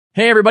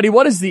Hey, everybody,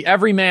 what is the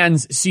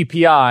everyman's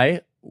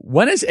CPI?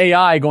 When is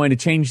AI going to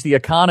change the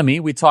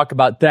economy? We talk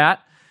about that.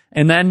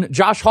 And then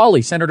Josh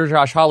Hawley, Senator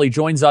Josh Hawley,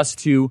 joins us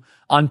to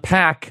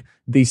unpack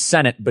the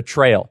Senate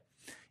betrayal.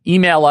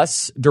 Email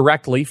us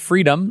directly,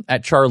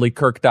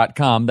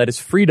 freedom@charliekirk.com. That is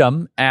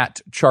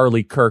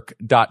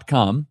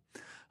freedom@charliekirk.com.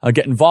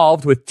 Get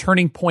involved with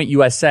Turning Point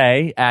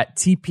USA at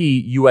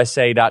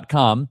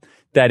tpusa.com.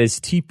 That is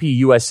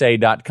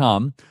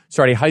tpusa.com.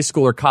 Start a high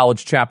school or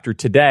college chapter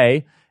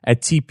today at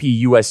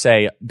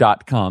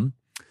tpusa.com.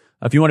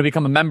 If you want to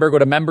become a member, go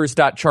to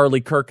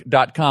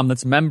members.charliekirk.com.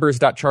 That's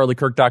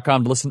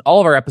members.charliekirk.com to listen to all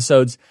of our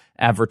episodes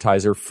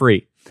advertiser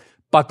free.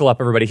 Buckle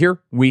up, everybody.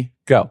 Here we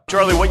go.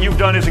 Charlie, what you've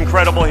done is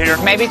incredible here.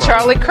 Maybe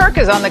Charlie Kirk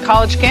is on the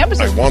college campus.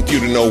 I want you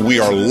to know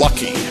we are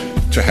lucky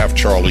to have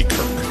Charlie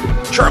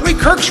Kirk. Charlie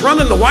Kirk's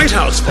running the White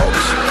House,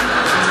 folks.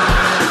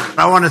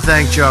 I want to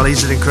thank Charlie.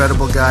 He's an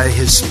incredible guy.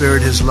 His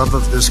spirit, his love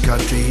of this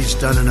country. He's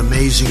done an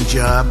amazing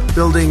job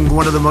building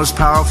one of the most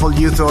powerful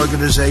youth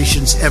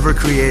organizations ever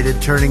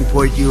created, Turning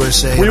Point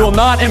USA. We will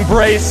not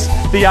embrace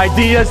the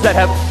ideas that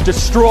have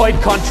destroyed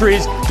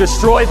countries,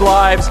 destroyed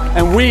lives,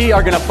 and we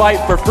are going to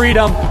fight for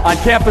freedom on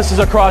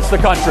campuses across the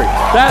country.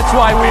 That's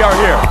why we are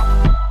here.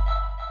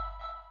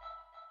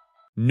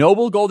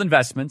 Noble Gold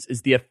Investments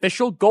is the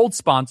official gold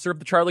sponsor of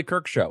The Charlie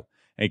Kirk Show,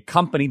 a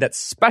company that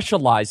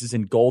specializes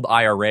in gold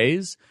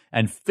IRAs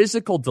and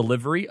physical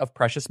delivery of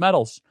precious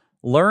metals.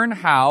 Learn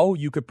how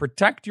you could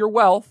protect your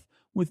wealth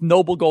with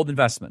Noble Gold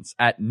Investments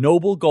at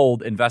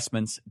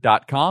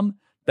noblegoldinvestments.com.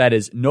 That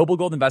is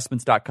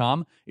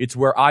noblegoldinvestments.com. It's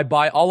where I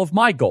buy all of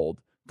my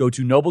gold. Go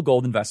to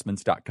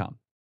noblegoldinvestments.com.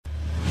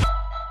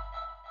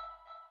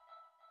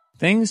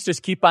 Things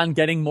just keep on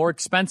getting more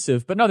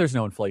expensive, but no, there's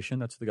no inflation.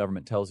 That's what the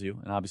government tells you,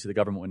 and obviously the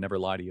government would never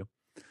lie to you.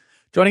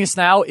 Joining us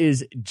now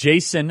is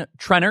Jason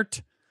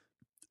Trennert,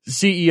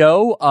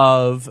 CEO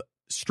of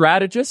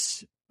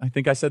Strategis. I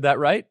think I said that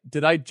right.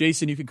 Did I?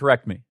 Jason, you can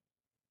correct me.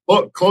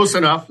 Well, close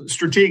enough.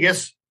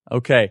 Strategis.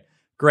 Okay,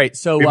 great.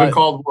 So we've been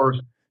called worse.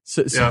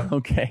 Yeah.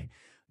 Okay.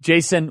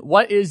 Jason,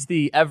 what is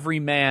the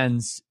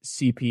everyman's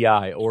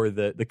CPI or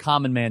the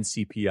common man's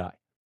CPI?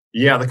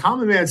 Yeah, the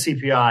common man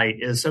CPI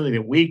is something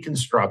that we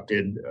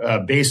constructed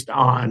based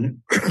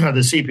on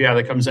the CPI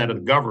that comes out of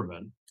the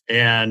government.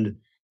 And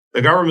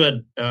the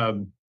government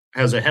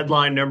has a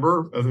headline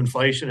number of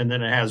inflation, and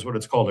then it has what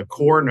it's called a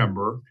core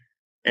number.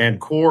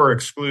 And core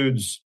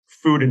excludes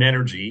food and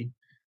energy,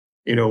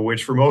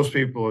 which for most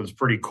people is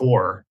pretty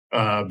core.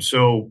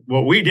 So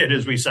what we did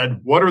is we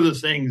said, what are the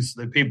things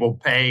that people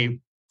pay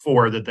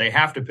for that they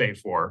have to pay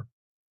for?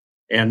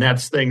 And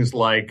that's things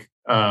like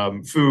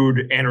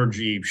food,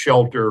 energy,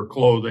 shelter,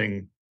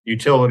 clothing,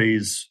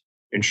 utilities,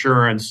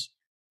 insurance.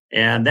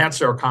 And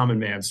that's our common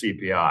man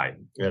CPI.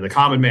 The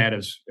common man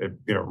is,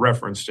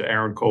 reference to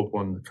Aaron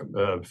Copland,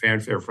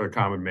 fanfare for the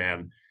common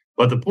man.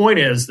 But the point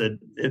is that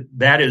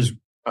that is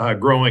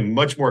growing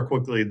much more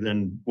quickly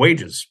than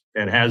wages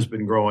and has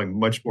been growing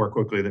much more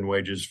quickly than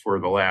wages for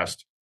the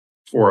last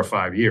 4 or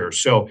 5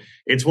 years. So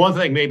it's one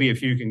thing maybe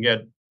if you can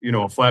get,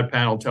 a flat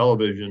panel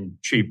television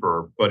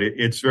cheaper, but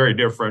it's very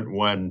different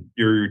when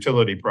your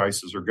utility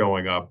prices are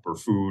going up or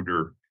food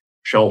or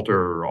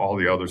shelter or all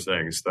the other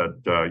things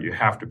that you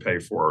have to pay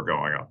for are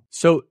going up.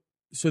 So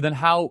then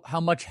how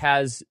much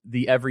has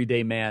the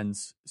everyday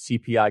man's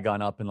CPI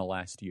gone up in the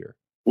last year?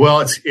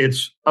 Well,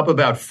 it's up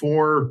about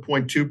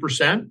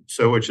 4.2%,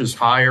 so which is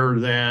higher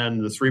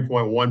than the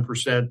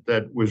 3.1%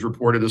 that was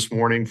reported this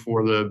morning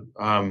for the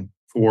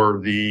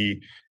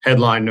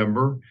headline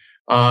number.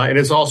 And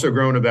it's also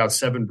grown about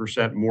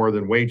 7% more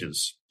than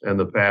wages in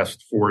the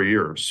past 4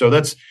 years. So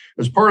that's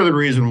part of the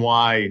reason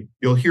why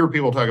you'll hear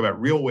people talk about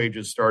real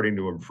wages starting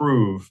to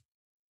improve,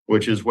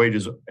 which is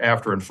wages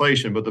after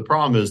inflation. But the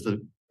problem is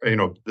that,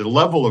 the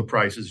level of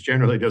prices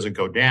generally doesn't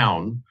go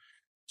down.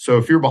 So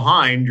if you're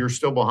behind, you're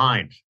still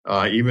behind,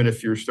 even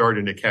if you're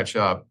starting to catch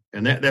up.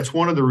 And that's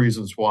one of the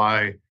reasons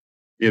why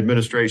the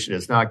administration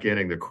is not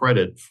getting the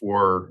credit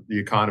for the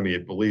economy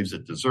it believes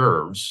it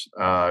deserves,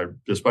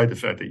 despite the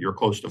fact that you're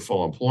close to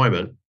full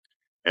employment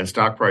and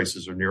stock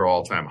prices are near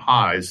all-time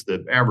highs.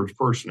 The average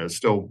person is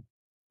still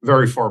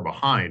very far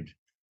behind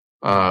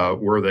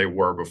where they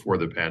were before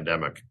the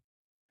pandemic.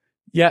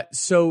 Yeah.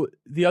 So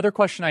the other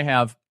question I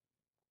have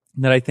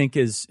that I think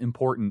is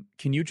important,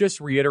 can you just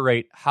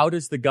reiterate, how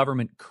does the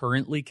government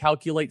currently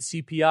calculate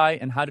CPI,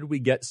 and how did we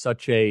get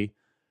such a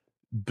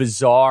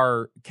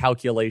bizarre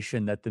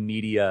calculation that the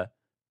media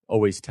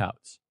always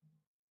touts?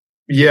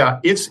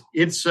 Yeah, it's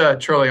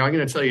Charlie, I'm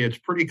going to tell you, it's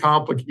pretty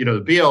complicated. The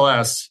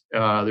BLS,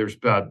 there's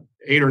about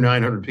 800 or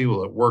 900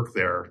 people that work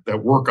there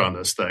that work on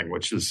this thing,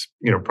 which is,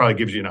 probably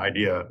gives you an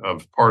idea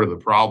of part of the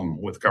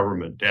problem with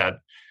government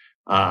debt.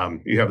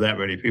 You have that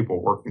many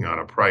people working on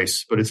a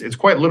price, but it's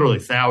quite literally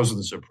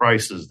thousands of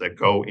prices that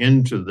go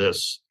into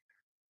this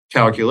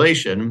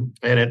calculation,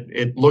 and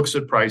it looks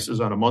at prices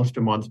on a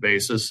month-to-month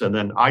basis, and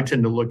then I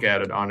tend to look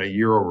at it on a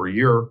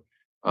year-over-year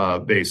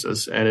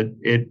basis, and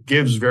it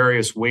gives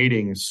various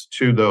weightings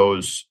to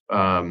those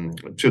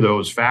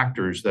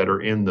factors that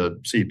are in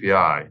the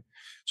CPI.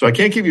 So I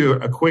can't give you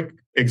a quick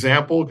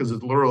example, because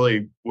it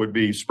literally would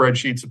be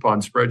spreadsheets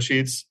upon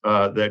spreadsheets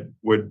that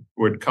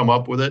would come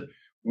up with it.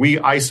 We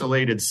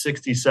isolated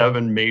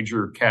 67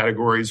 major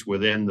categories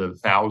within the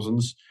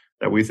thousands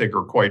that we think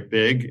are quite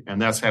big,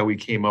 and that's how we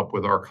came up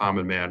with our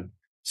Common Man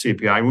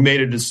CPI. And we made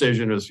a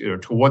decision as to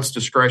what's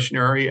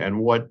discretionary and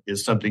what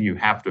is something you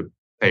have to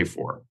pay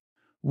for.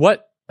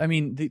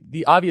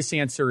 The obvious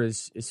answer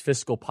is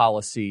fiscal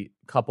policy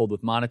coupled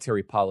with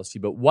monetary policy,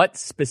 but what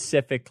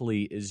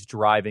specifically is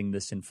driving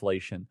this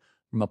inflation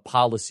from a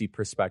policy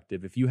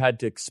perspective? If you had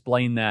to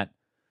explain that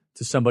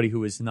to somebody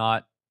who is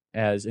not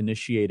as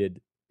initiated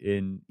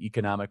in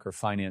economic or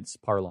finance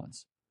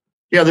parlance.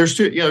 Yeah, there's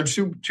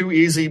too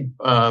easy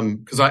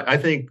because I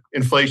think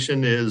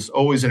inflation is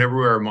always and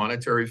everywhere a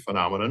monetary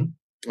phenomenon.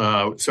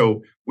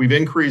 So we've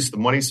increased the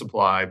money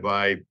supply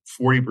by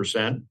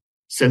 40%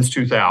 since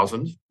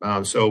 2000.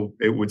 So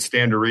it would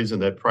stand to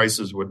reason that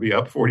prices would be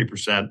up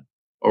 40%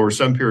 over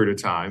some period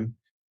of time.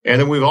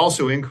 And then we've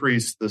also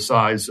increased the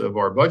size of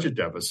our budget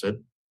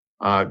deficit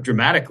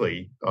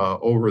dramatically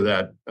over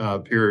that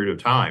period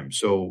of time.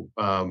 So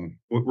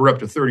we're up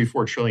to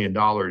 $34 trillion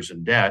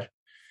in debt.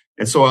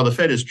 And so while the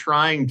Fed is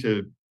trying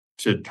to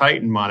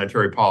tighten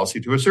monetary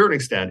policy to a certain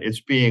extent, it's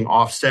being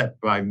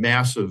offset by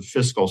massive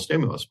fiscal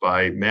stimulus,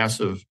 by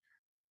massive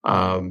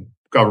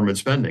government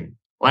spending.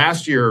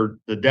 Last year,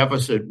 the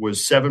deficit was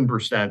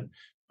 7%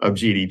 of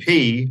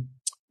GDP,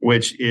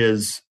 which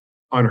is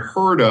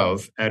unheard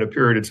of at a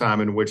period of time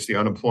in which the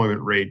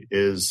unemployment rate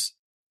is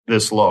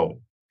this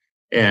low.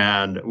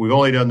 And we've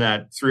only done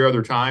that 3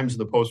 other times in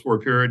the post-war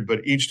period,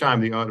 but each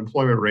time the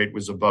unemployment rate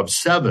was above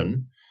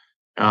 7%.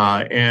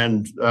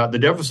 And the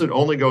deficit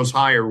only goes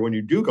higher when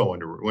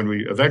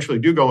we eventually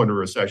do go into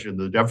recession.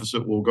 The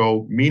deficit will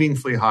go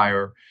meaningfully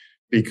higher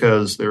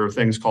because there are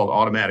things called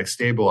automatic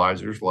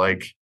stabilizers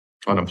like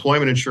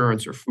unemployment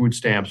insurance or food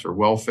stamps or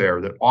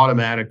welfare that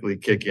automatically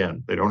kick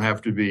in. They don't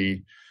have to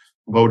be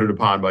voted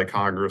upon by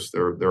Congress.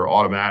 They're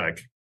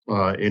automatic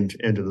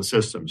into the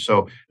system.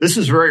 So this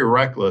is very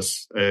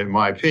reckless, in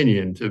my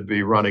opinion, to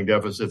be running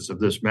deficits of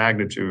this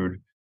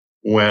magnitude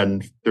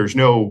when there's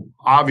no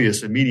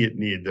obvious immediate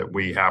need that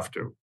we have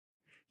to.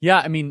 Yeah,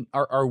 I mean,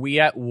 are we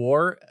at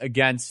war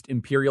against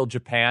Imperial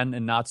Japan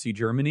and Nazi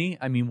Germany?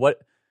 I mean,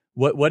 what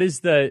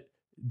is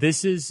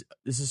this is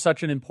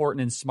such an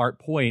important and smart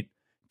point.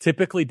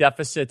 Typically,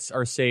 deficits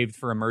are saved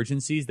for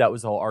emergencies. That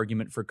was the whole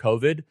argument for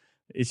COVID.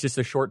 It's just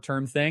a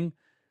short-term thing.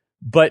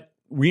 But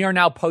we are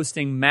now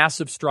posting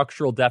massive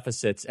structural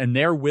deficits, and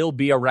there will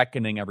be a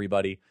reckoning,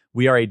 everybody.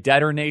 We are a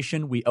debtor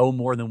nation. We owe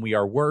more than we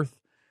are worth.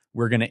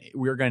 We're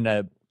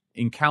gonna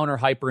encounter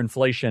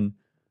hyperinflation,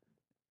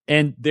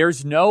 and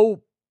there's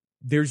no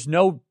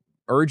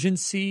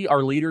urgency.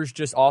 Our leaders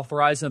just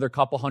authorized another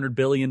couple $100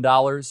 billion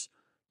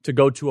to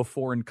go to a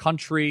foreign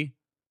country.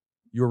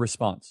 Your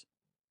response?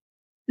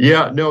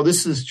 Yeah, no,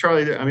 this is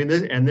Charlie. I mean,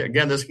 this can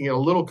get a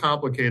little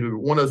complicated.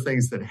 One of the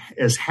things that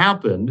has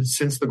happened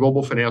since the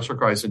global financial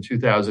crisis in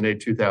 2008,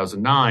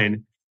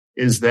 2009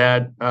 is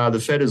that the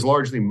Fed has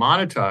largely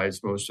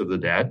monetized most of the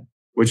debt,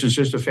 which is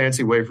just a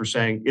fancy way for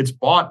saying it's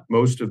bought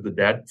most of the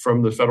debt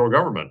from the federal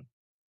government.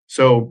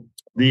 So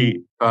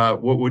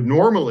what would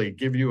normally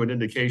give you an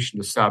indication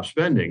to stop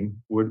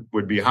spending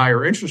would be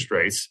higher interest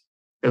rates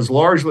has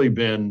largely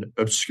been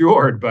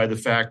obscured by the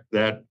fact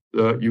that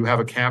you have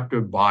a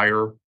captive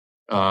buyer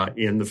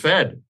in the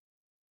Fed.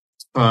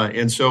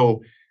 And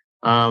so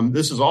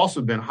this has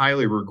also been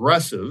highly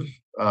regressive,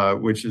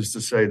 which is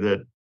to say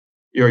that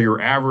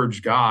your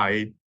average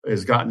guy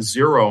has gotten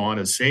zero on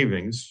his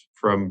savings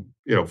from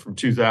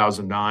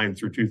 2009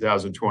 through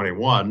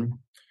 2021,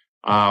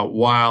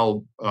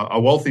 while a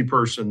wealthy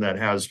person that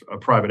has a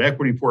private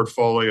equity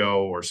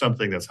portfolio or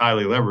something that's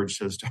highly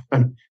leveraged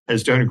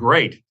has done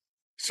great.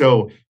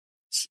 So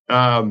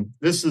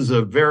this is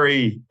a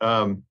very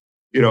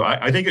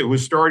I think it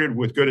was started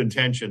with good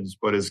intentions,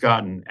 but has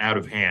gotten out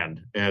of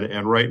hand.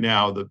 And right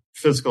now, the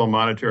fiscal and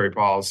monetary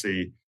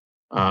policy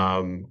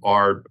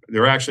they're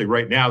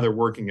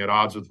working at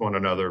odds with one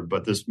another.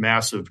 But this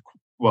massive,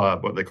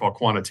 what they call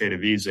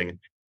quantitative easing,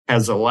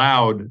 has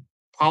allowed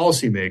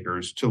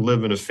policymakers to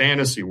live in a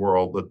fantasy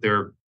world that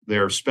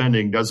their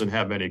spending doesn't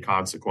have any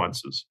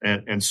consequences.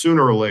 And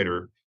sooner or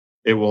later,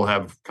 it will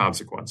have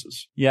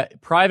consequences. Yeah.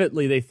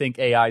 Privately, they think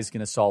AI is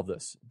going to solve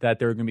this, that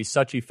there are going to be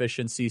such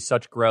efficiency,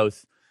 such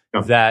growth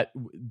that.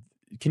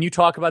 Can you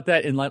talk about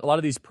that? In a lot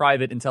of these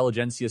private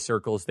intelligentsia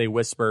circles, they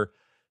whisper,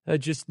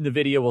 just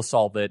NVIDIA will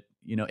solve it.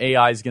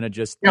 AI is going to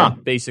just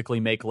basically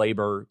make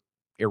labor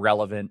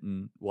irrelevant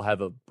and we'll have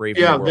a brave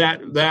new world.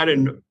 that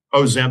and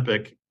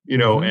Ozempic,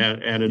 and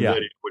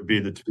NVIDIA would be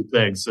the two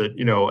things that,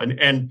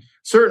 and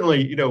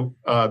certainly,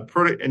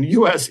 and the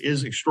U.S.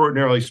 is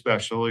extraordinarily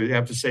special. You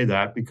have to say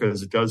that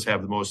because it does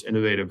have the most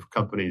innovative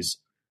companies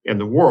in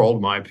the world.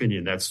 In my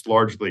opinion, that's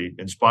largely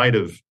in spite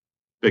of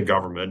big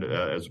government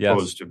as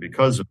opposed to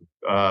because of.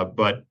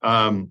 But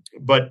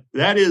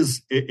that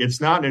is, it's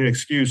not an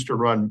excuse to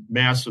run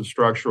massive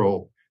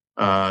structural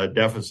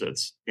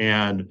deficits.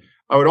 And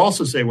I would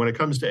also say when it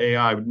comes to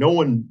AI, no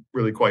one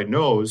really quite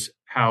knows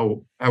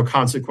how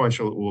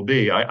consequential it will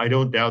be. I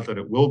don't doubt that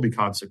it will be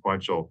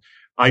consequential.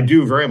 I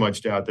do very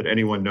much doubt that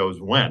anyone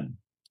knows when.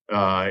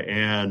 Or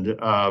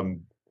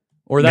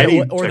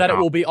that it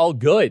will be all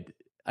good.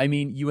 I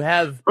mean, you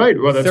have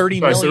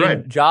 30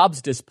 million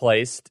jobs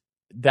displaced.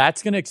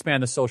 That's going to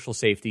expand the social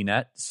safety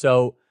net.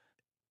 So,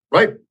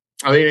 right.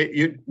 I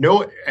mean,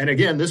 and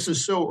again, this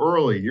is so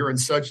early. You're in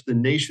such the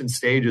nascent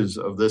stages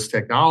of this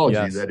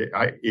technology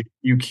that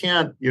you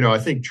can't. I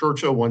think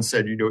Churchill once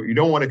said, you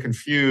don't want to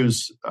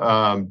confuse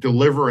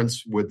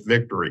deliverance with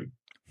victory.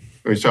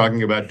 He was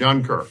talking about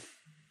Dunkirk,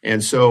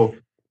 and so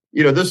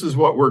this is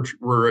what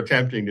we're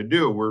attempting to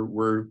do.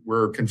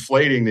 We're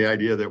conflating the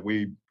idea that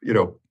we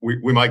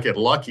might get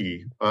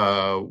lucky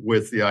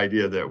with the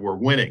idea that we're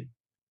winning.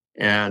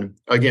 And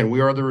again, we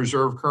are the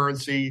reserve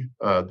currency.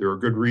 There are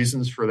good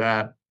reasons for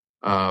that.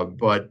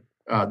 But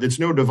it's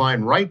no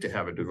divine right to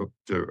have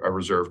a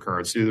reserve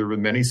currency. There have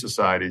been many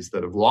societies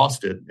that have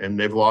lost it, and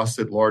they've lost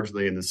it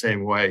largely in the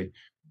same way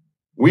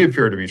we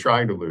appear to be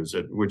trying to lose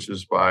it, which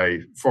is by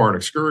foreign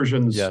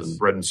excursions and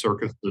bread and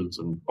circuses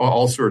and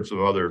all sorts of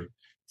other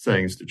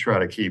things to try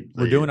to keep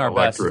the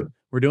electorate.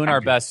 We're doing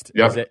our best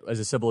as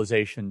a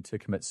civilization to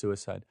commit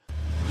suicide.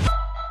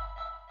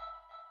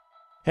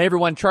 Hey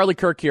everyone, Charlie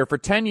Kirk here. For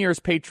 10 years,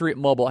 Patriot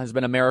Mobile has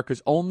been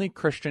America's only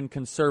Christian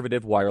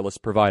conservative wireless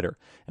provider.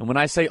 And when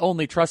I say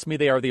only, trust me,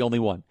 they are the only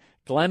one.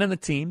 Glenn and the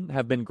team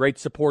have been great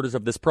supporters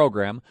of this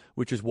program,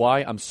 which is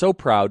why I'm so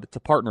proud to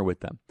partner with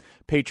them.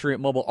 Patriot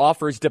Mobile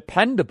offers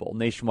dependable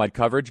nationwide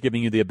coverage,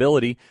 giving you the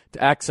ability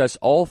to access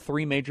all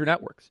three major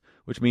networks,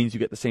 which means you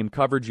get the same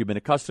coverage you've been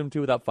accustomed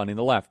to without funding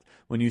the left.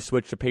 When you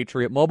switch to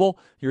Patriot Mobile,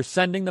 you're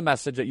sending the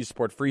message that you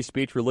support free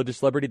speech,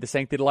 religious liberty, the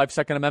sanctity of the life,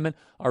 Second Amendment,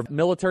 our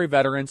military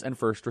veterans, and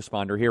first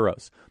responder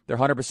heroes. Their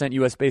 100%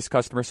 U.S.-based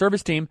customer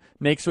service team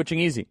makes switching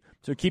easy.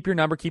 So keep your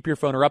number, keep your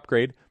phone, or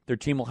upgrade. Their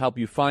team will help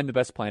you find the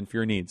best plan for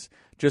your needs.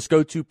 Just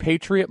go to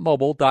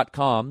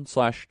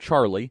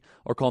patriotmobile.com/Charlie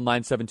or call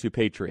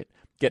 972-PATRIOT.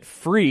 Get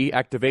free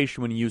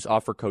activation when you use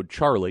offer code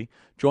Charlie.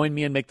 Join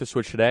me and make the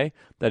switch today.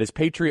 That is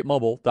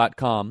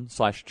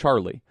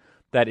patriotmobile.com/Charlie.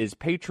 That is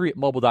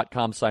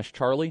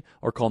patriotmobile.com/Charlie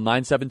or call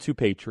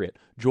 972-PATRIOT.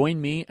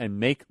 Join me and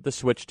make the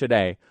switch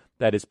today.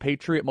 That is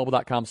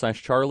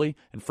patriotmobile.com/Charlie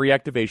and free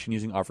activation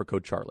using offer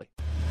code Charlie.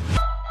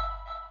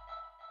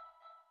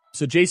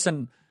 So,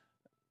 Jason,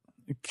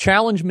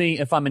 challenge me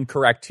if I'm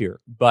incorrect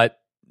here, but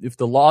if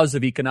the laws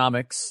of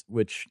economics,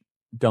 which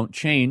don't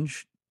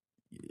change,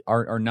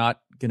 are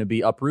not going to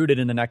be uprooted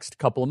in the next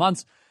couple of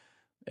months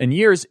and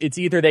years, it's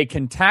either they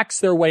can tax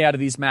their way out of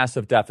these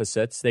massive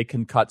deficits, they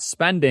can cut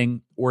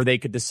spending, or they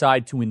could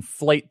decide to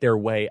inflate their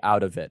way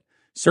out of it.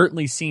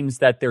 Certainly seems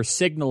that they're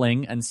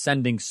signaling and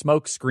sending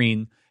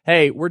smokescreen,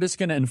 hey, we're just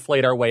going to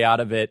inflate our way out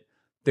of it.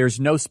 There's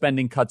no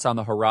spending cuts on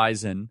the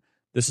horizon.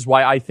 This is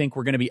why I think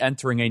we're going to be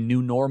entering a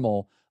new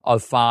normal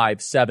of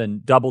 5,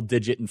 7,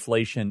 double-digit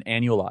inflation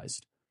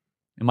annualized.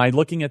 Am I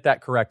looking at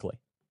that correctly?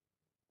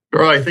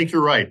 Well, I think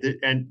you're right.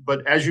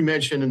 But as you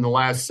mentioned in the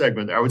last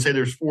segment, I would say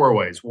there's 4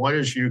 ways. One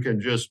is you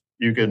can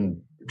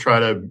try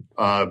to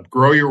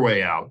grow your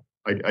way out.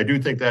 I do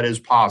think that is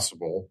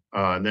possible,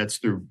 and that's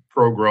through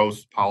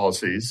pro-growth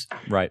policies,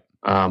 right?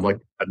 Like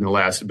in the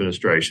last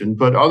administration.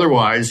 But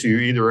otherwise, you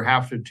either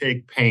have to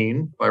take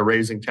pain by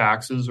raising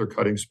taxes or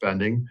cutting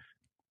spending,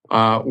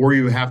 or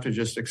you have to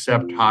just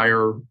accept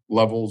higher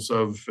levels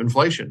of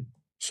inflation.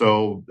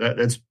 So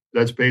that's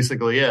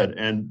basically it.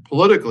 And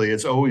politically,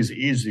 it's always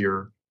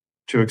easier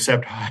to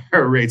accept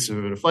higher rates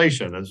of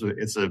inflation.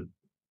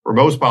 For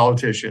most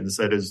politicians,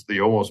 that is the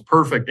almost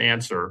perfect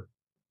answer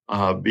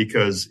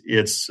because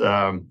it's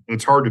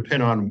hard to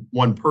pin on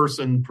one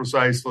person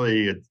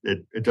precisely.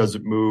 It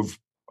doesn't move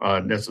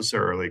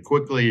necessarily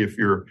quickly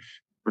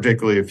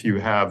particularly if you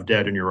have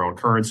debt in your own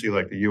currency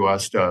like the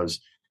U.S. does.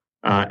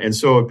 And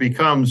so it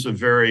becomes a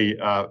very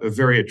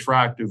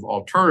attractive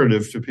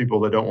alternative to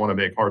people that don't want to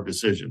make hard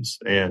decisions.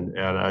 And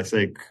I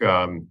think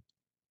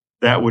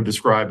that would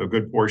describe a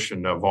good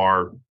portion of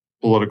our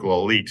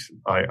political elite,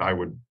 I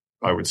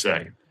would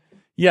say.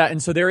 Yeah,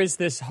 and so there is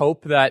this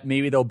hope that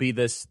maybe there'll be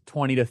this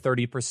 20 to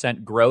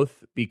 30%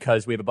 growth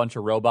because we have a bunch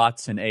of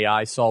robots and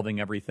AI solving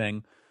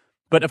everything.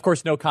 But of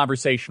course, no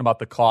conversation about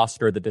the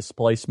cost or the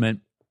displacement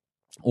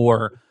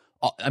or,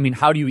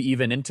 how do you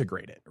even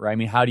integrate it,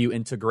 right? How do you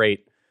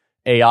integrate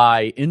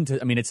AI into,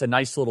 it's a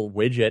nice little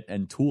widget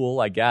and tool,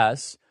 I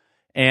guess.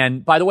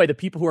 And by the way, the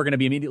people who are going to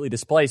be immediately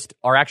displaced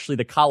are actually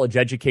the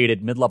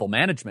college-educated mid-level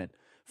management,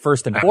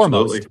 first and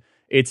foremost.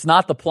 It's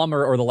not the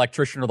plumber or the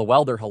electrician or the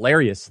welder,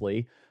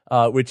 hilariously,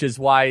 which is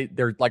why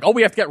they're like,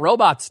 we have to get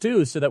robots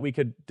too so that we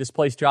could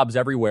displace jobs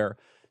everywhere.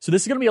 So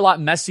this is going to be a lot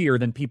messier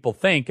than people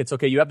think. It's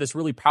okay, you have this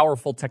really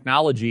powerful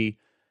technology.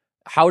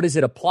 How does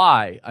it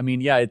apply?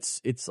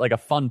 It's like a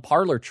fun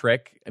parlor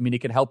trick.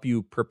 It can help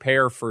you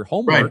prepare for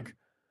homework. Right.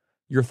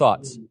 Your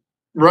thoughts?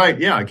 Right.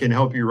 Yeah. I can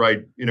help you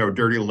write,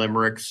 dirty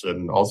limericks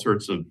and all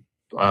sorts of,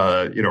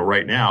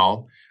 right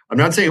now. I'm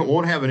not saying it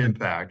won't have an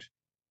impact,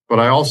 but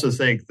I also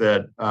think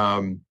that,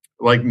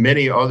 like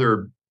many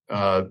other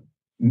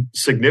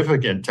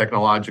significant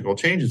technological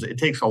changes, it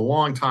takes a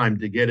long time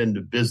to get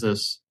into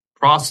business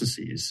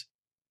processes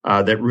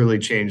that really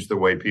change the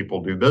way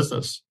people do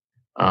business.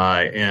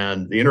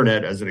 And the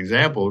internet, as an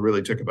example,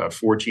 really took about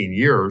 14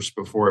 years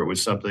before it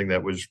was something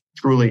that was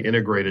truly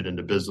integrated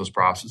into business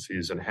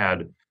processes and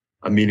had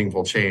a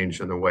meaningful change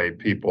in the way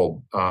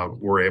people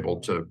were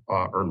able to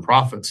earn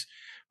profits.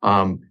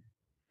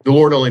 The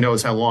Lord only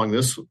knows how long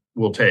this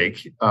will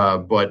take,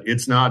 but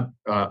it's not,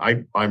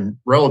 I'm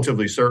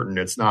relatively certain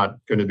it's not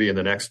going to be in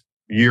the next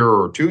year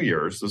or 2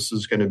 years. This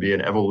is going to be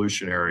an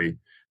evolutionary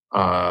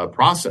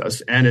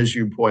process. And as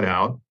you point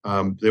out,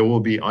 there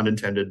will be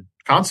unintended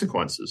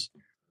consequences.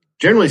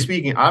 Generally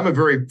speaking, I'm a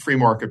very free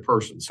market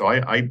person, so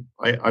I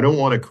don't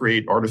want to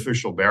create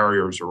artificial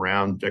barriers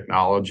around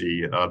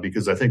technology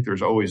because I think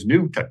there's always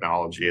new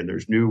technology and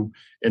there's new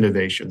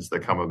innovations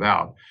that come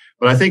about.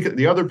 But I think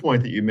the other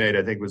point that you made,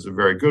 I think, was a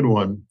very good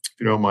one, if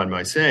you don't mind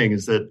my saying,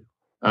 is that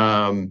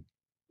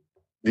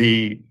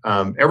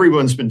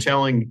everyone's been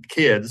telling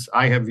kids.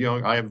 I have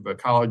a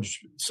college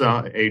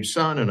age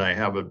son, and I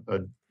have a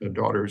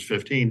daughter who's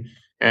 15,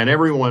 and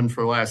everyone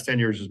for the last 10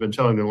 years has been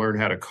telling them to learn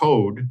how to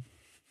code.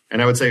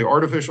 And I would say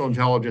artificial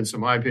intelligence,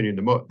 in my opinion,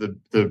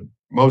 the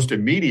most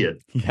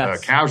immediate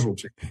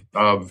casualty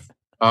of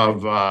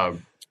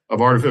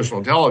artificial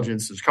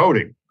intelligence is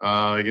coding.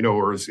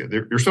 There's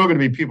still going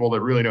to be people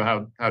that really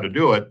know how to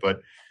do it,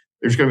 but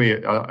there's going to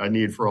be a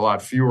need for a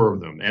lot fewer of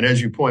them. And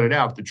as you pointed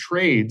out, the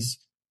trades,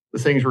 the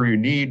things where you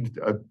need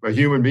a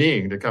human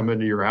being to come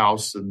into your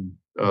house in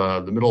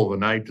the middle of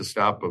the night to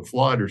stop a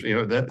flood,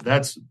 or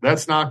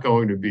that's not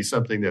going to be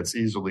something that's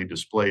easily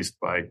displaced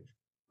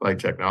by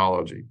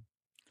technology.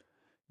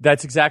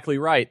 That's exactly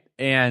right.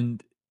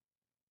 And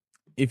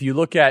if you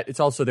look at, it's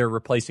also they're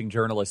replacing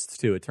journalists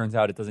too. It turns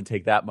out it doesn't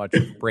take that much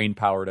brain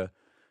power to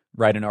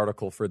write an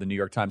article for the New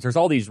York Times.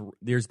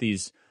 There's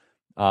these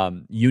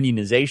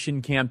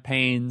unionization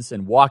campaigns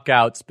and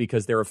walkouts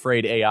because they're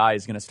afraid AI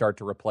is going to start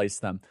to replace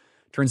them.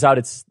 Turns out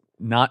it's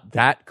not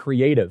that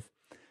creative.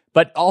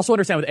 But also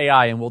understand with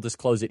AI, and we'll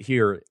disclose it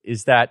here,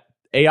 is that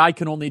AI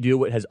can only do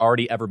what has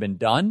already ever been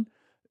done.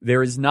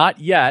 There is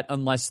not yet,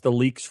 unless the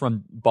leaks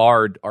from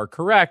Bard are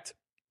correct,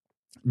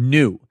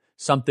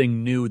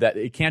 something new that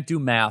it can't do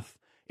math.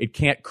 It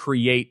can't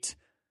create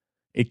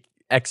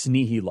ex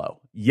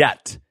nihilo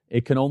yet.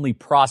 It can only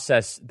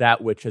process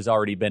that which has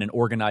already been and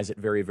organize it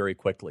very, very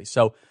quickly.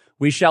 So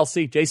we shall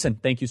see. Jason,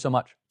 thank you so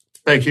much.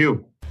 Thank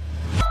you.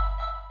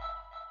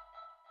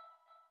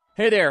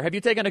 Hey there, have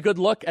you taken a good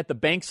look at the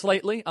banks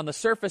lately? On the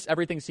surface,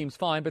 everything seems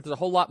fine, but there's a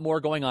whole lot more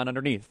going on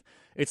underneath.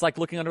 It's like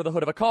looking under the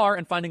hood of a car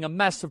and finding a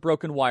mess of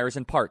broken wires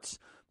and parts.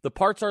 The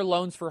parts are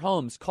loans for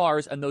homes,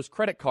 cars, and those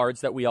credit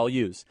cards that we all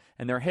use,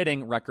 and they're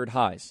hitting record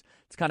highs.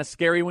 It's kind of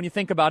scary when you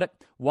think about it.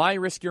 Why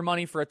risk your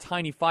money for a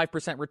tiny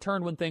 5%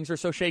 return when things are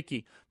so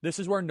shaky? This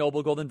is where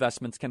Noble Gold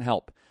Investments can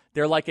help.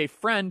 They're like a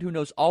friend who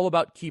knows all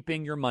about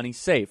keeping your money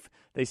safe.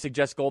 They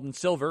suggest gold and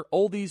silver,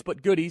 oldies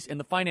but goodies in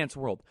the finance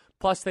world.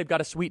 Plus, they've got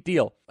a sweet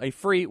deal, a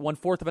free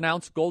 1/4 of an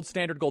ounce gold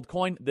standard gold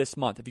coin this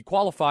month. If you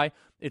qualify,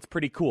 it's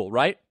pretty cool,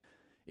 right?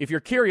 If you're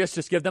curious,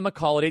 just give them a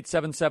call at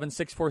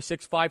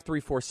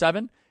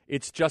 877-646-5347.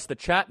 It's just a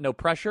chat, no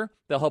pressure.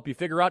 They'll help you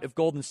figure out if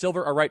gold and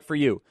silver are right for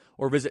you.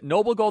 Or visit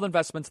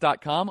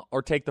noblegoldinvestments.com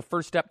or take the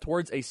first step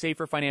towards a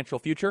safer financial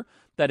future.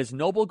 That is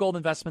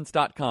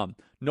noblegoldinvestments.com.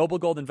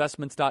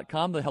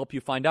 Noblegoldinvestments.com. They'll help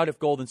you find out if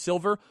gold and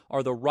silver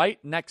are the right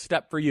next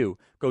step for you.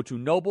 Go to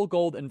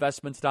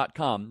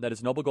noblegoldinvestments.com. That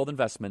is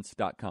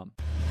noblegoldinvestments.com.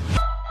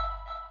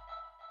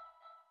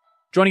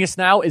 Joining us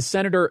now is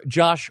Senator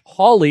Josh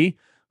Hawley,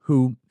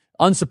 who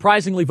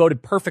unsurprisingly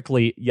voted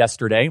perfectly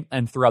yesterday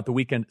and throughout the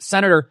weekend.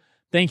 Senator,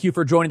 thank you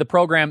for joining the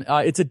program.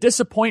 It's a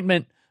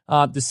disappointment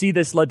to see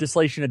this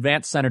legislation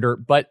advance, Senator,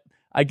 but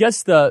I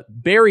guess the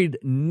buried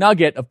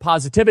nugget of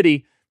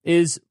positivity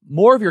is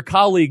more of your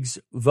colleagues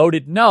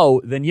voted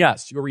no than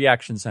yes. Your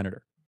reaction,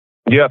 Senator?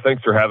 Yeah,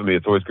 thanks for having me.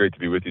 It's always great to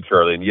be with you,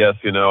 Charlie. And yes,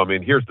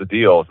 here's the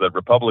deal, is that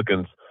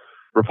Republican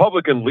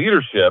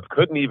leadership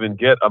couldn't even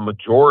get a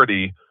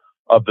majority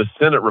of the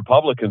Senate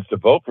Republicans to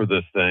vote for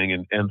this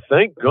thing. And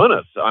thank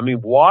goodness.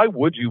 Why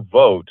would you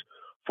vote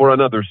for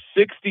another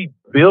 $60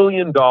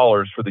 billion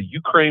for the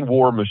Ukraine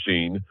war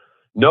machine?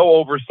 No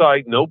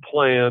oversight, no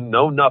plan,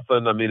 no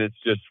nothing.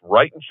 It's just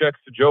writing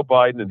checks to Joe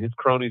Biden and his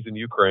cronies in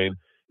Ukraine.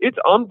 It's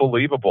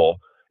unbelievable.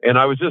 And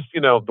I was just,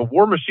 the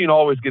war machine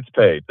always gets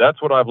paid.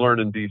 That's what I've learned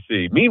in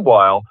D.C.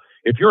 Meanwhile,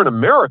 if you're an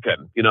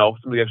American,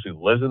 somebody who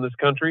actually lives in this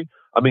country,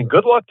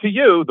 good luck to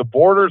you. The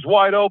border's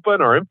wide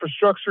open. Our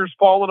infrastructure's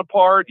falling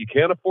apart. You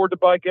can't afford to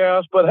buy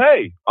gas. But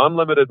hey,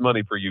 unlimited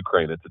money for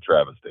Ukraine. It's a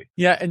travesty.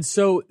 Yeah, and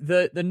so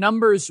the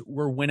numbers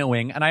were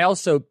winnowing. And I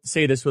also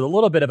say this with a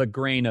little bit of a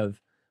grain of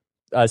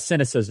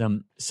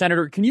cynicism.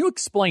 Senator, can you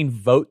explain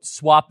vote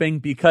swapping?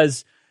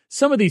 Because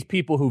some of these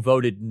people who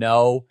voted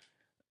no,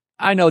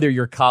 I know they're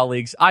your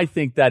colleagues. I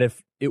think that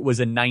if it was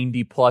a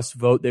 90-plus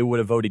vote, they would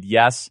have voted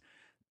yes.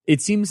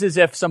 It seems as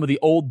if some of the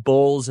old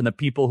bulls and the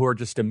people who are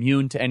just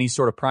immune to any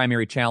sort of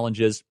primary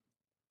challenges,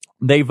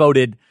 they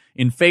voted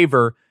in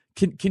favor.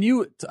 Can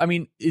you, I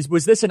mean,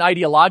 was this an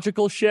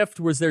ideological shift?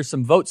 Was there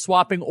some vote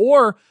swapping,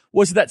 or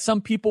was it that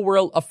some people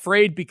were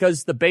afraid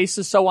because the base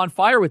is so on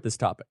fire with this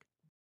topic?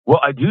 Well,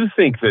 I do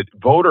think that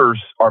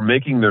voters are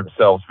making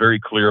themselves very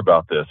clear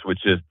about this, which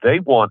is they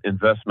want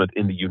investment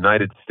in the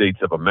United States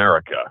of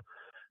America.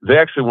 They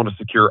actually want to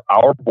secure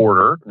our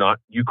border, not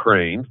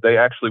Ukraine's. They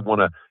actually want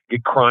to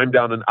get crime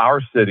down in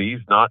our cities,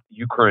 not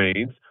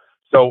Ukraine's.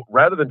 So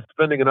rather than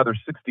spending another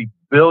 $60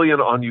 billion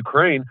on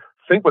Ukraine,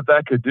 think what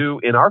that could do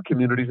in our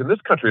communities in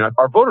this country. And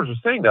our voters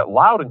are saying that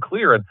loud and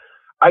clear. And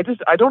I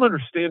don't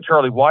understand,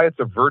 Charlie, why it's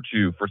a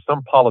virtue for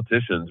some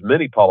politicians,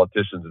 many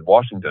politicians in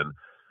Washington,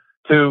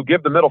 to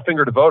give the middle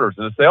finger to voters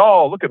and to say,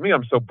 oh, look at me,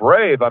 I'm so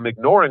brave, I'm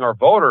ignoring our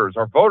voters.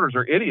 Our voters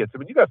are idiots. I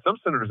mean, you got some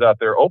senators out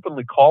there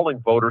openly calling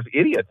voters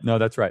idiots. No,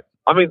 that's right.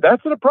 I mean,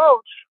 that's an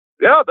approach.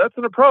 Yeah, that's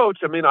an approach.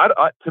 I mean,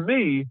 to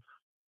me,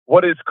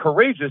 what is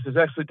courageous is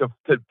actually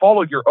to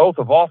follow your oath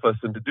of office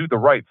and to do the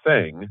right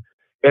thing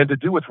and to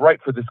do what's right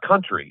for this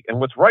country. And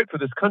what's right for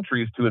this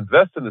country is to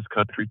invest in this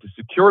country, to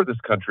secure this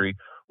country.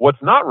 What's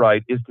not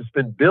right is to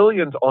spend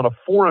billions on a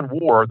foreign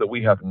war that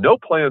we have no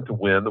plan to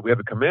win, that we have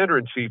a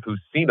commander-in-chief who's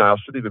senile,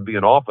 shouldn't even be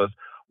in office.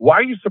 Why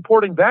are you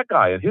supporting that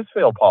guy and his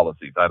failed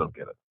policies? I don't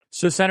get it.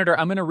 So, Senator,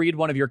 I'm going to read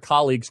one of your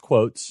colleagues'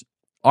 quotes.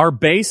 Our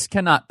base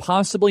cannot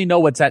possibly know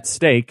what's at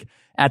stake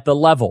at the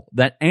level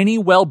that any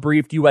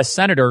well-briefed U.S.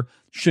 senator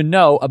should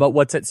know about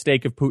what's at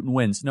stake if Putin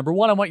wins. Number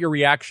one, I want your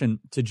reaction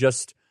to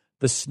just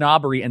the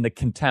snobbery and the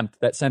contempt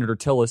that Senator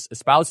Tillis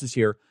espouses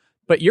here.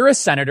 But you're a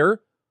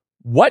senator.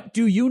 What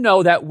do you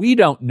know that we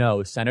don't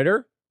know,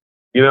 Senator?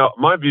 You know,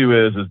 my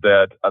view is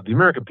that the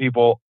American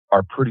people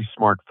are pretty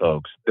smart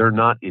folks. They're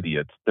not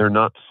idiots. They're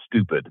not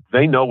stupid.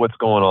 They know what's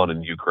going on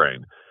in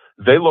Ukraine.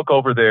 They look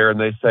over there and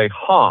they say,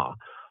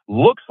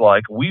 looks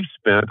like we've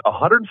spent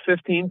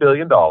 $115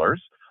 billion.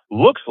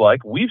 Looks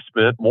like we've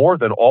spent more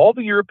than all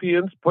the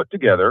Europeans put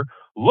together.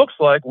 Looks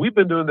like we've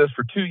been doing this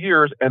for 2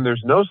 years and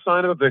there's no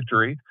sign of a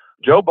victory.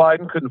 Joe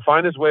Biden couldn't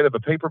find his way to a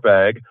paper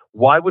bag.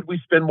 Why would we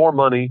spend more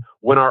money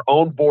when our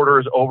own border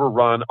is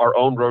overrun, our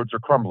own roads are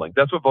crumbling?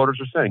 That's what voters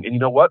are saying. And you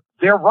know what?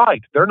 They're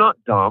right. They're not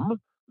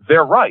dumb.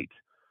 They're right.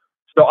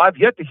 So I've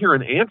yet to hear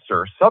an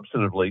answer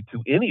substantively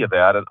to any of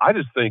that. And I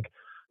just think,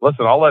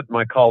 listen, I'll let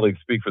my colleagues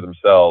speak for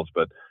themselves,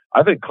 but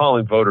I think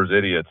calling voters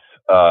idiots,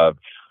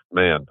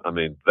 man, I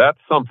mean, that's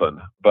something,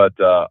 but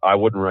I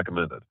wouldn't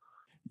recommend it.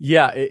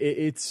 Yeah,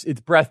 it's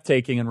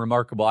breathtaking and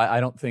remarkable.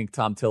 I don't think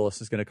Thom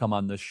Tillis is going to come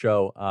on this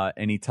show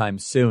anytime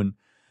soon.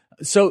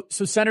 So,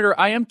 Senator,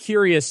 I am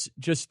curious,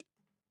 just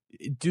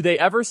do they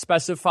ever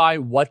specify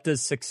what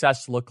does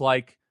success look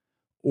like,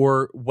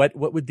 or what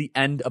would the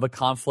end of a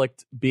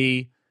conflict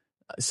be?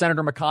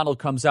 Senator McConnell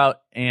comes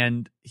out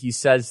and he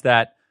says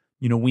that,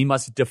 we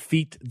must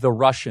defeat the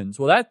Russians.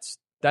 Well,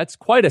 that's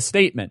quite a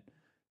statement.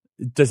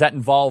 Does that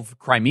involve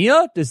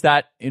Crimea? Does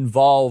that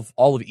involve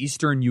all of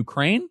eastern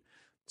Ukraine?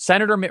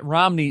 Senator Mitt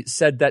Romney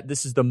said that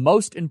this is the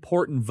most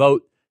important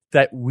vote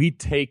that we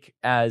take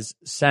as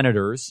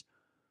senators.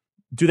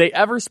 Do they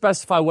ever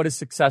specify what does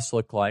success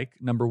look like,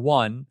 number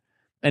one?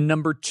 And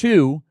number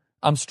two,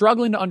 I'm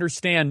struggling to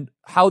understand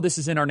how this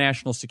is in our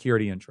national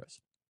security interest.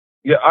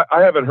 Yeah,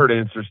 I haven't heard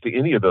answers to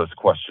any of those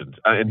questions.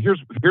 And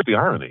here's the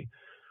irony.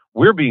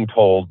 We're being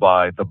told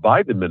by the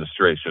Biden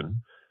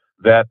administration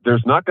that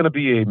there's not going to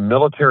be a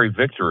military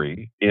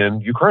victory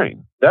in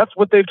Ukraine. That's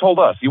what they've told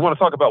us. You want to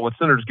talk about what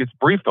senators gets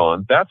briefed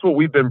on? That's what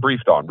we've been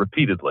briefed on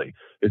repeatedly,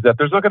 is that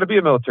there's not going to be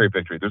a military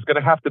victory. There's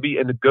going to have to be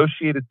a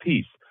negotiated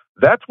peace.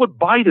 That's what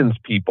Biden's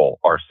people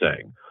are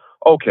saying.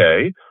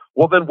 Okay,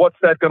 well then what's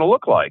that going to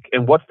look like?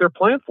 And what's their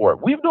plan for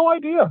it? We have no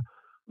idea.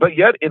 But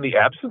yet, in the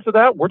absence of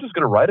that, we're just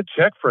going to write a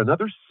check for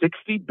another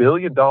 $60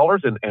 billion.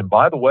 And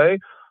by the way,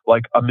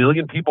 like 1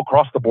 million people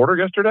crossed the border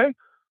yesterday.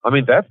 I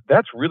mean,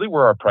 that's really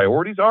where our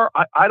priorities are.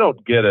 I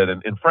don't get it.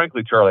 And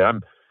frankly, Charlie,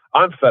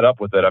 I'm fed up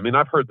with it. I mean,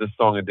 I've heard this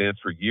song and dance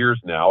for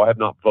years now. I have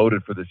not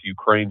voted for this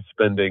Ukraine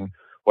spending.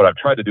 What I've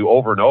tried to do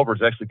over and over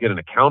is actually get an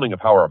accounting of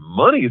how our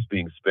money is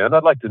being spent.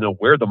 I'd like to know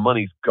where the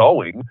money's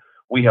going.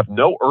 We have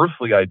no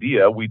earthly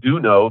idea. We do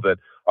know that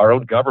our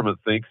own government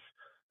thinks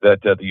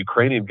that the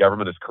Ukrainian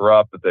government is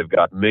corrupt, that they've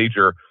got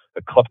major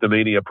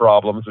kleptomania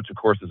problems, which of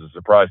course is a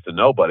surprise to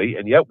nobody.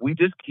 And yet we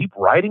just keep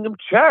writing them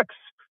checks.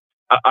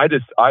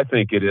 I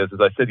think it is, as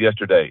I said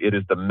yesterday, it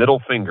is the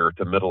middle finger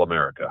to middle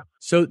America.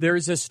 So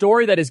there's a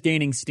story that is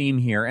gaining steam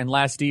here. And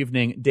last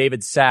evening,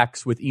 David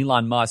Sachs with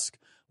Elon Musk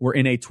were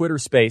in a Twitter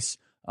space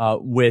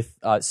with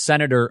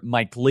Senator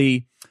Mike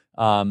Lee,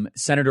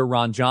 Senator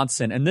Ron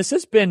Johnson. And this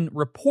has been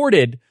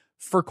reported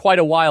for quite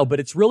a while, but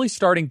it's really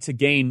starting to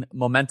gain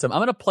momentum. I'm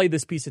going to play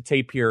this piece of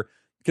tape here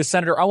because,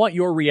 Senator, I want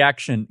your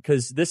reaction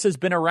because this has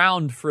been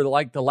around for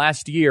like the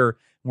last year.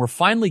 And we're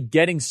finally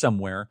getting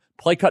somewhere.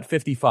 Play cut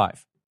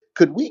 55.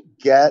 Could we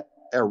get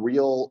a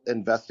real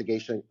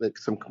investigation, like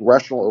some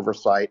congressional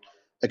oversight,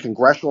 a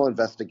congressional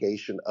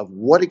investigation of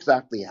what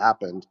exactly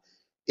happened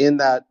in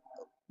that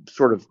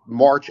sort of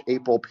March,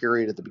 April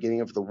period at the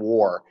beginning of the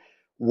war,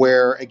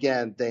 where,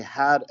 again, they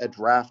had a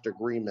draft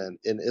agreement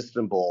in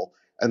Istanbul,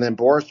 and then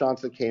Boris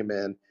Johnson came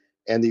in,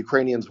 and the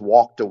Ukrainians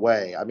walked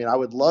away. I mean, I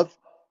would love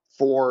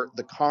for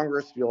the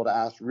Congress to be able to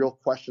ask real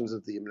questions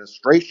of the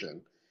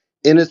administration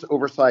in its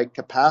oversight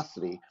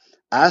capacity,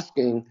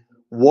 asking,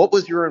 what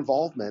was your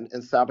involvement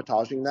in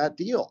sabotaging that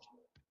deal?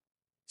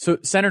 So,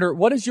 Senator,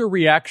 what is your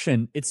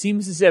reaction? It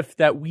seems as if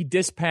that we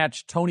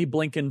dispatched Tony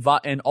Blinken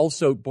and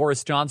also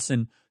Boris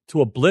Johnson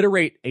to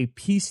obliterate a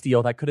peace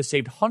deal that could have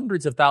saved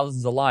hundreds of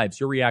thousands of lives.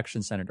 Your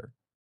reaction, Senator?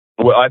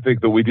 Well, I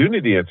think that we do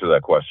need to answer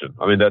that question.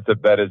 I mean,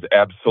 that is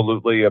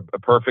absolutely a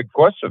perfect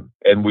question.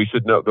 And we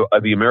should know,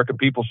 the American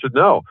people should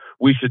know.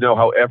 We should know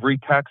how every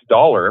tax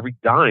dollar, every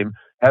dime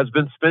has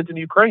been spent in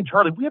Ukraine.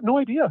 Charlie, we have no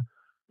idea.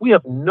 We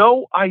have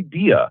no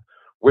idea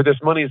where this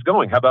money is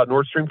going. How about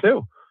Nord Stream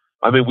 2?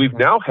 I mean, we've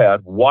now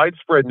had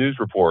widespread news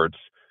reports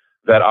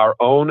that our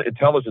own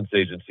intelligence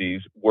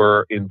agencies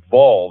were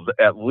involved,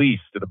 at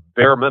least at a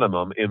bare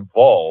minimum,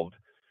 involved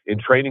in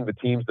training the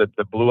teams that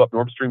blew up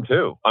Nord Stream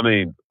 2. I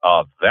mean,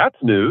 that's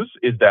news.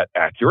 Is that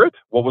accurate?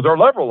 What was our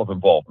level of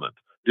involvement?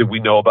 Did we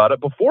know about it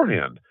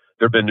beforehand?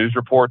 There have been news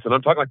reports, and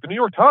I'm talking like the New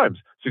York Times,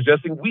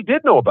 suggesting we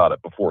did know about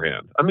it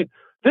beforehand. I mean,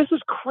 this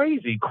is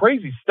crazy,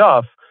 crazy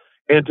stuff.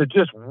 And to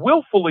just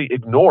willfully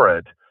ignore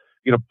it,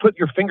 put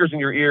your fingers in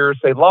your ears,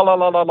 say, la, la,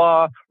 la, la,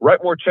 la,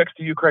 write more checks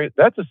to Ukraine.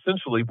 That's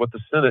essentially what the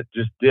Senate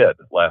just did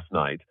last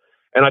night.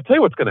 And I tell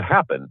you what's going to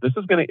happen. This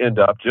is going to end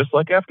up just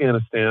like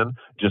Afghanistan,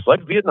 just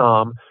like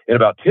Vietnam. In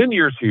about 10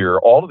 years here,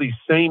 all of these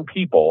same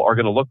people are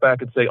going to look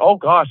back and say, oh,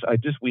 gosh,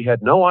 we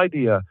had no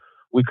idea.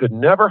 We could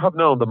never have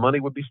known the money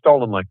would be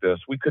stolen like this.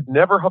 We could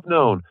never have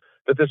known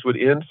that this would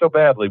end so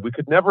badly. We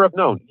could never have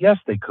known. Yes,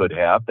 they could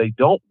have. They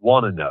don't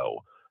want to know.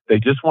 They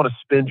just want to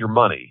spend your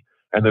money.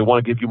 And they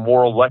want to give you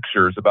moral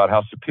lectures about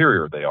how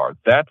superior they are.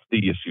 That's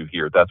the issue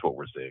here. That's what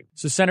we're seeing.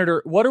 So,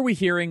 Senator, what are we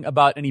hearing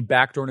about any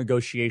backdoor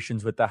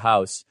negotiations with the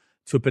House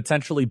to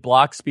potentially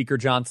block Speaker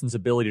Johnson's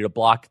ability to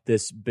block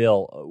this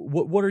bill?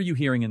 What are you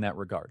hearing in that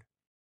regard?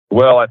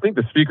 Well, I think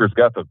the Speaker's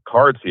got the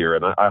cards here,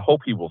 and I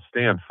hope he will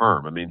stand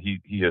firm. I mean,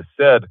 he has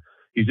said,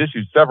 he's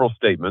issued several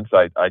statements.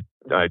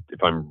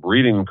 If I'm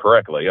reading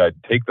correctly, I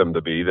take them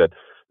to be that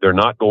they're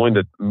not going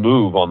to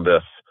move on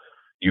this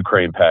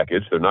Ukraine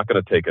package. They're not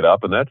going to take it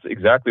up. And that's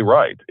exactly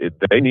right.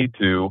 They need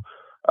to,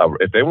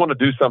 if they want to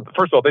do something,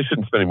 first of all, they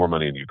shouldn't spend any more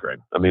money in Ukraine.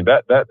 I mean,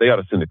 that they ought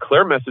to send a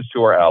clear message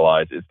to our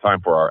allies. It's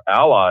time for our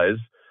allies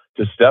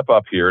to step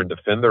up here and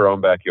defend their own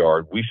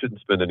backyard. We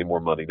shouldn't spend any more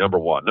money, number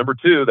one. Number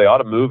two, they ought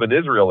to move an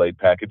Israel aid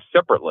package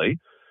separately.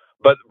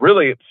 But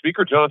really,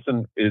 Speaker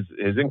Johnson is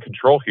in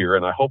control here,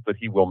 and I hope that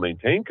he will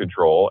maintain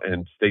control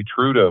and stay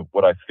true to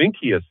what I think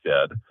he has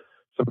said.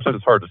 Sometimes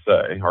it's hard to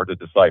say, hard to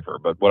decipher,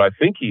 but what I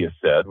think he has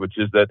said, which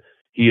is that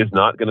he is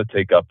not going to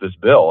take up this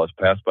bill as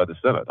passed by the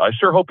Senate. I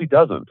sure hope he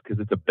doesn't, because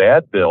it's a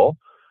bad bill.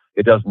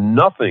 It does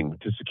nothing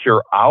to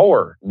secure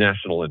our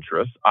national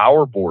interests,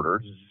 our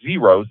borders,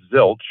 zero,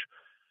 zilch.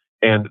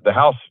 And the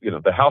House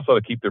ought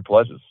to keep their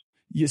pledges.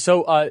 Yeah,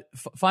 so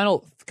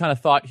final kind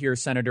of thought here,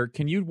 Senator.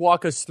 Can you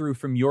walk us through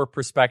from your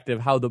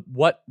perspective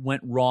what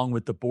went wrong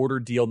with the border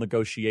deal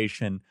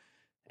negotiation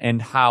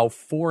and how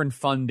foreign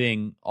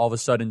funding all of a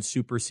sudden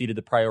superseded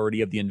the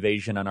priority of the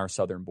invasion on our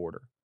southern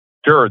border?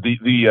 Sure.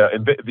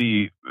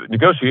 The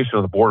negotiation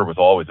on the border was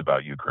always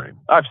about Ukraine.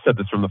 I've said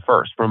this from the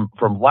first. From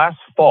last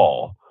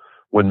fall,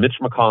 when Mitch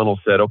McConnell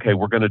said, okay,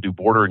 we're going to do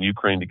border and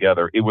Ukraine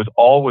together, it was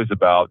always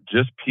about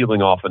just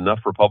peeling off enough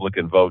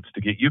Republican votes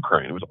to get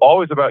Ukraine. It was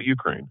always about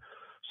Ukraine.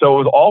 So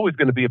it was always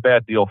going to be a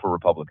bad deal for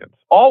Republicans.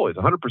 Always,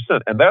 100%.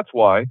 And that's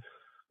why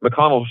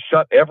McConnell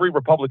shut every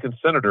Republican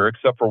senator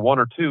except for one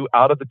or two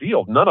out of the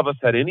deal. None of us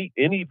had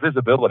any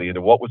visibility into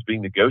what was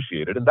being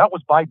negotiated, and that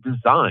was by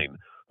design.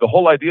 The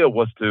whole idea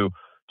was to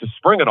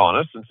spring it on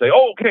us and say,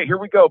 oh, okay, here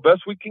we go,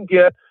 best we can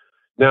get.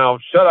 Now,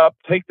 shut up,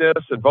 take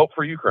this, and vote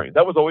for Ukraine.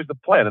 That was always the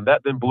plan, and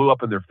that then blew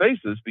up in their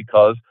faces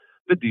because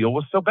the deal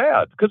was so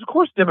bad. Because, of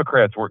course,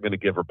 Democrats weren't going to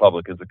give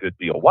Republicans a good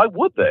deal. Why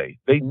would they?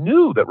 They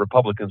knew that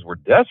Republicans were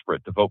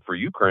desperate to vote for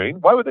Ukraine.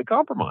 Why would they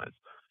compromise?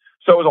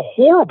 So it was a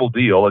horrible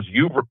deal,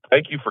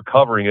 thank you for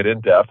covering it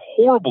in depth,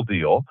 horrible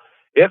deal.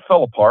 It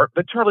fell apart.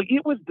 But, Charlie,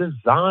 it was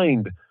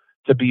designed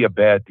to be a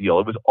bad deal.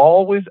 It was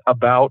always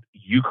about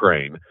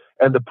Ukraine.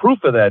 And the proof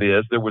of that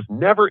is there was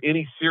never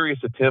any serious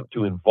attempt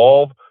to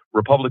involve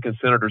Republican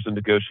senators in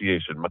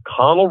negotiation.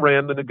 McConnell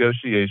ran the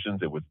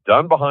negotiations. It was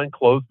done behind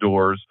closed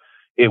doors.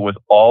 It was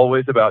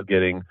always about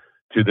getting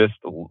to this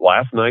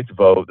last night's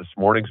vote, this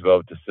morning's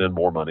vote, to send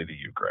more money to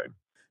Ukraine.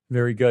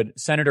 Very good.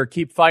 Senator,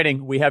 keep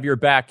fighting. We have your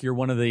back. You're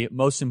one of the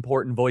most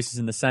important voices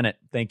in the Senate.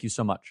 Thank you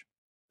so much.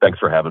 Thanks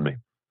for having me.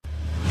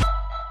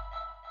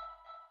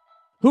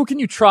 Who can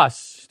you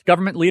trust?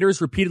 Government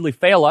leaders repeatedly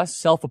fail us.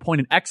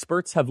 Self-appointed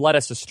experts have led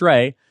us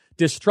astray.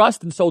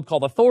 Distrust in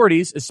so-called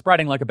authorities is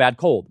spreading like a bad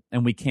cold,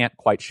 and we can't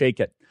quite shake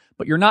it.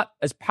 But you're not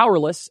as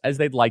powerless as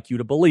they'd like you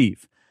to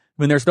believe.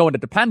 When there's no one to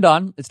depend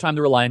on, it's time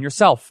to rely on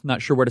yourself.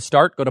 Not sure where to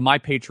start? Go to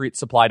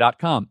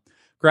MyPatriotSupply.com.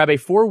 Grab a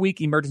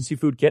 4-week emergency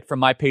food kit from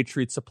My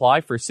Patriot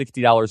Supply for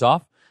 $60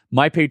 off.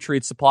 My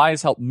Patriot Supply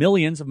has helped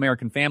millions of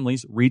American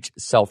families reach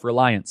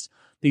self-reliance.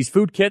 These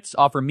food kits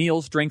offer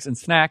meals, drinks, and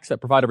snacks that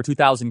provide over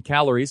 2,000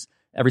 calories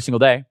every single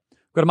day.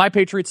 Go to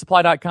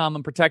mypatriotsupply.com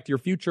and protect your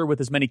future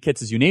with as many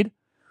kits as you need.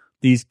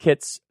 These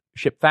kits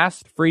ship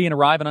fast, free, and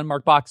arrive in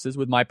unmarked boxes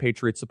with My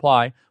Patriot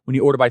Supply. When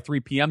you order by 3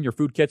 p.m., your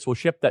food kits will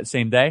ship that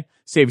same day.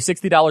 Save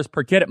 $60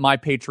 per kit at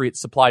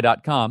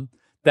mypatriotsupply.com.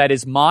 That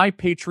is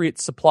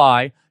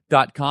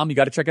mypatriotsupply.com. You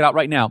got to check it out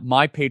right now,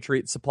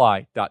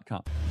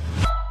 mypatriotsupply.com.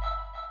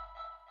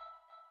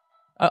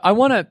 I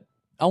want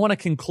to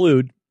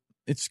conclude.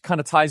 It kind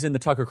of ties in the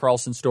Tucker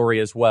Carlson story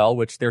as well,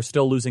 which they're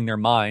still losing their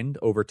mind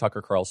over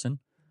Tucker Carlson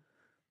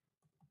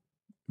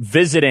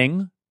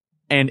visiting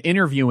and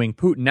interviewing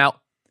Putin.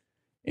 Now,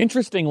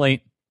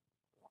 interestingly,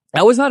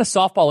 that was not a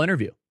softball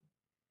interview.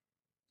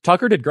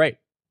 Tucker did great.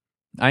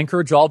 I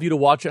encourage all of you to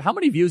watch it. How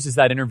many views is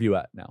that interview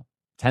at now?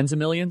 Tens of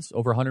millions?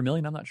 Over 100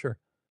 million? I'm not sure.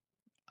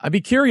 I'd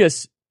be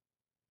curious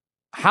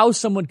how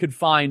someone could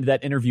find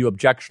that interview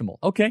objectionable.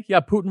 Okay, yeah,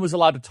 Putin was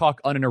allowed to talk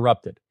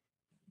uninterrupted.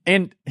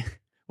 And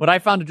what I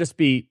found to just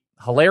be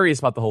hilarious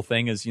about the whole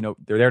thing is,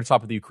 they're there to talk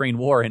about the Ukraine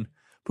war, and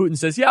Putin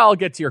says, yeah, I'll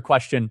get to your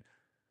question.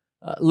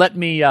 Let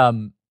me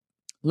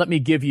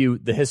give you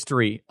the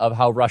history of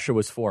how Russia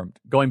was formed,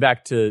 going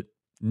back to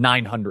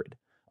 900.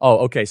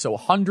 Oh, okay, so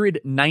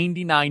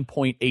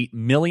 199.8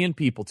 million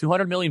people,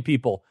 200 million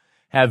people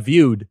have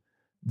viewed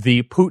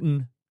the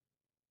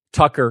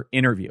Putin-Tucker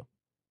interview.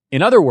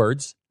 In other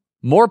words,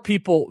 more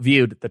people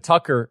viewed the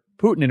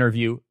Tucker-Putin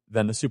interview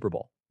than the Super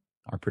Bowl.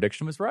 Our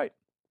prediction was right.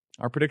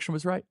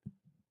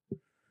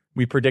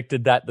 We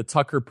predicted that the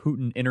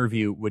Tucker-Putin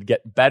interview would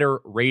get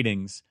better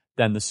ratings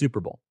than the Super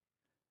Bowl.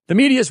 The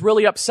media is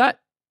really upset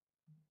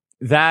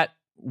that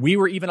we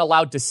were even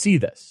allowed to see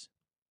this.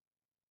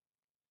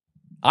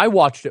 I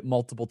watched it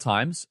multiple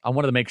times. I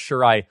wanted to make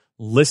sure I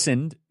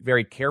listened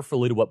very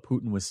carefully to what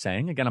Putin was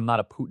saying. Again, I'm not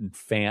a Putin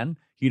fan.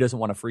 He doesn't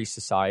want a free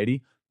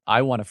society.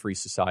 I want a free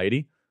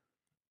society.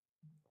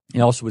 He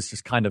also was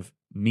just kind of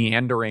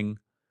meandering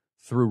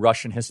through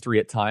Russian history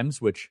at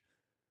times, which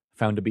I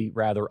found to be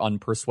rather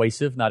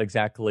unpersuasive, not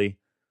exactly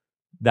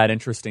that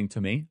interesting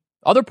to me.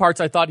 Other parts,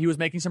 I thought he was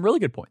making some really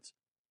good points.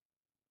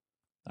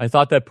 I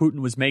thought that Putin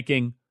was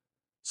making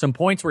some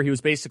points where he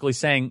was basically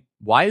saying,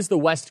 why is the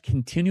West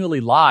continually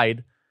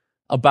lied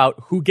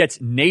about who gets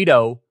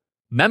NATO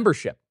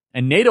membership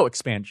and NATO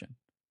expansion?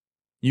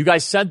 You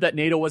guys said that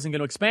NATO wasn't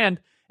going to expand,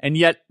 and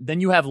yet then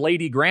you have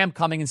Lady Graham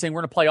coming and saying, we're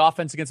going to play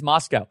offense against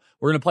Moscow.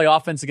 We're going to play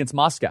offense against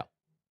Moscow.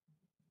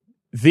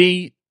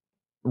 The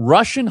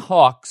Russian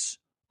hawks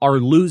are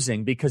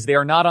losing because they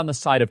are not on the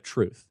side of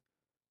truth.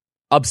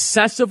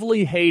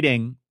 Obsessively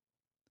hating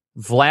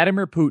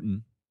Vladimir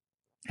Putin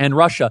and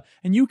Russia,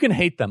 and you can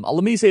hate them.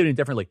 Let me say it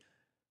differently.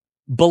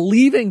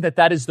 Believing that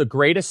that is the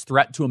greatest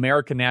threat to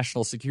American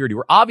national security,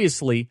 where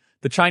obviously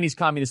the Chinese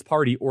Communist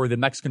Party or the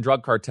Mexican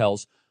drug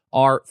cartels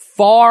are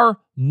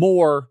far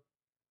more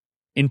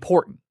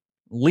important,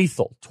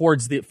 lethal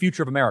towards the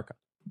future of America.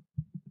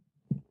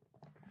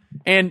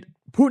 And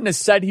Putin has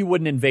said he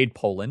wouldn't invade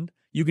Poland.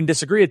 You can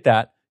disagree with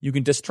that. You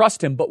can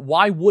distrust him, but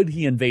why would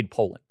he invade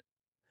Poland?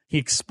 He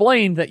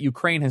explained that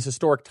Ukraine has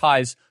historic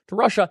ties to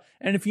Russia,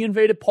 and if he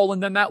invaded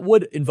Poland, then that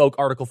would invoke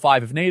Article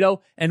 5 of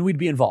NATO, and we'd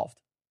be involved.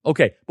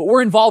 Okay, but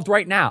we're involved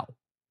right now.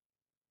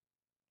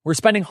 We're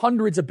spending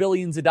hundreds of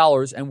billions of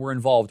dollars, and we're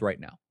involved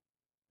right now.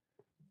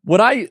 What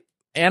I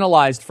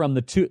analyzed from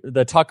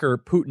the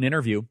Tucker-Putin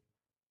interview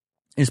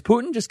is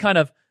Putin just kind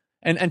of,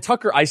 and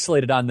Tucker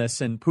isolated on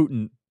this, and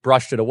Putin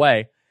brushed it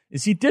away,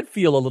 is he did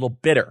feel a little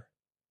bitter.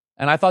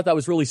 And I thought that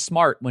was really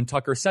smart when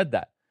Tucker said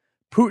that.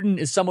 Putin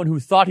is someone who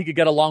thought he could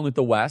get along with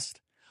the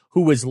West,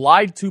 who was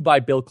lied to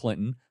by Bill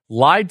Clinton,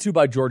 lied to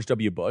by George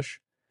W. Bush.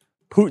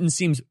 Putin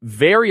seems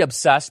very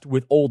obsessed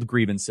with old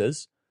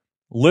grievances,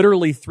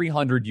 literally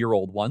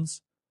 300-year-old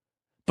ones.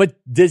 But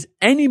does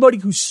anybody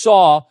who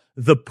saw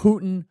the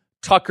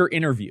Putin-Tucker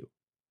interview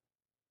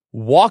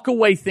walk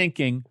away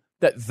thinking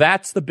that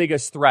that's the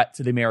biggest threat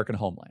to the American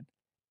homeland?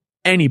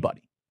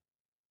 Anybody?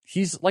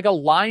 He's like a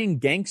lying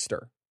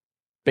gangster,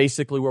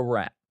 basically where we're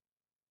at.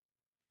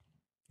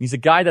 He's a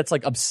guy that's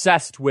like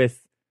obsessed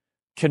with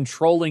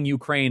controlling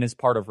Ukraine as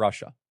part of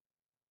Russia.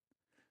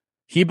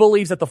 He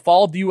believes that the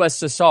fall of the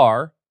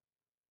USSR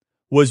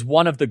was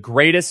one of the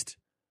greatest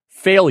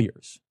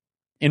failures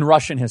in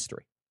Russian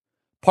history.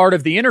 Part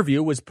of the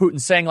interview was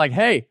Putin saying like,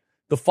 hey,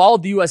 the fall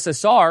of the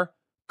USSR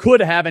could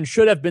have and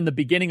should have been the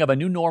beginning of a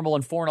new normal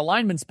in foreign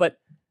alignments, but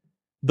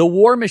the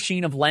war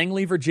machine of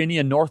Langley,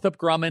 Virginia, Northrop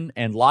Grumman,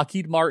 and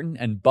Lockheed Martin,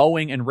 and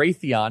Boeing, and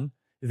Raytheon,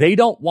 they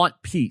don't want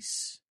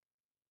peace.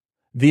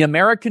 The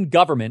American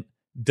government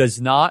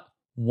does not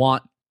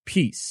want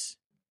peace.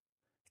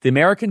 The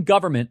American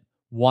government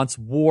wants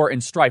war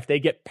and strife. They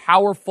get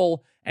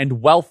powerful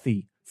and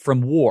wealthy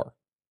from war.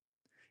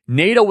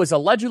 NATO was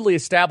allegedly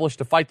established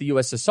to fight the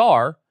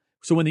USSR.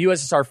 So when the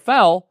USSR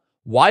fell,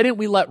 why didn't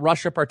we let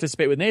Russia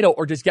participate with NATO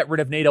or just get rid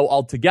of NATO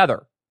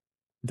altogether?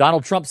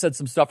 Donald Trump said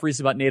some stuff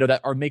recently about NATO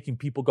that are making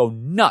people go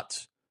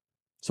nuts.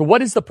 So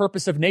what is the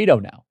purpose of NATO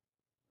now?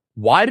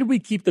 Why did we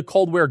keep the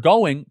Cold War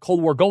going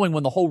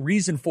when the whole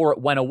reason for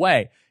it went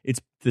away? It's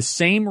the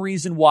same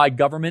reason why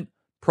government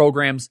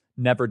programs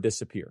never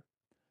disappear.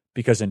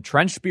 Because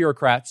entrenched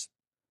bureaucrats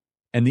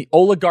And the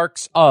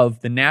oligarchs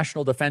of the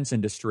national defense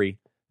industry,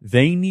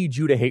 they need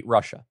you to hate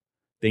Russia.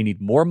 They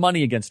need more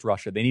money against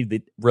Russia. They need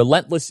the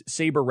relentless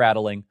saber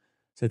rattling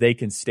so they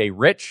can stay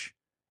rich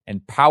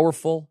and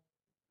powerful,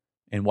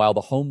 and while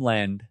the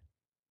homeland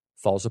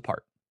falls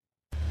apart.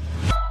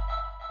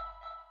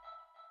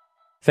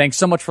 Thanks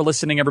so much for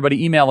listening,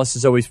 everybody. Email us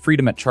as always,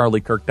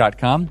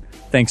 freedom@charliekirk.com.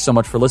 Thanks so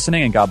much for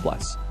listening, and God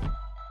bless.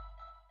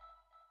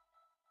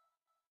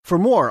 For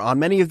more on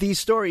many of these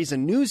stories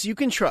and news you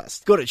can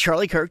trust, go to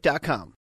charliekirk.com.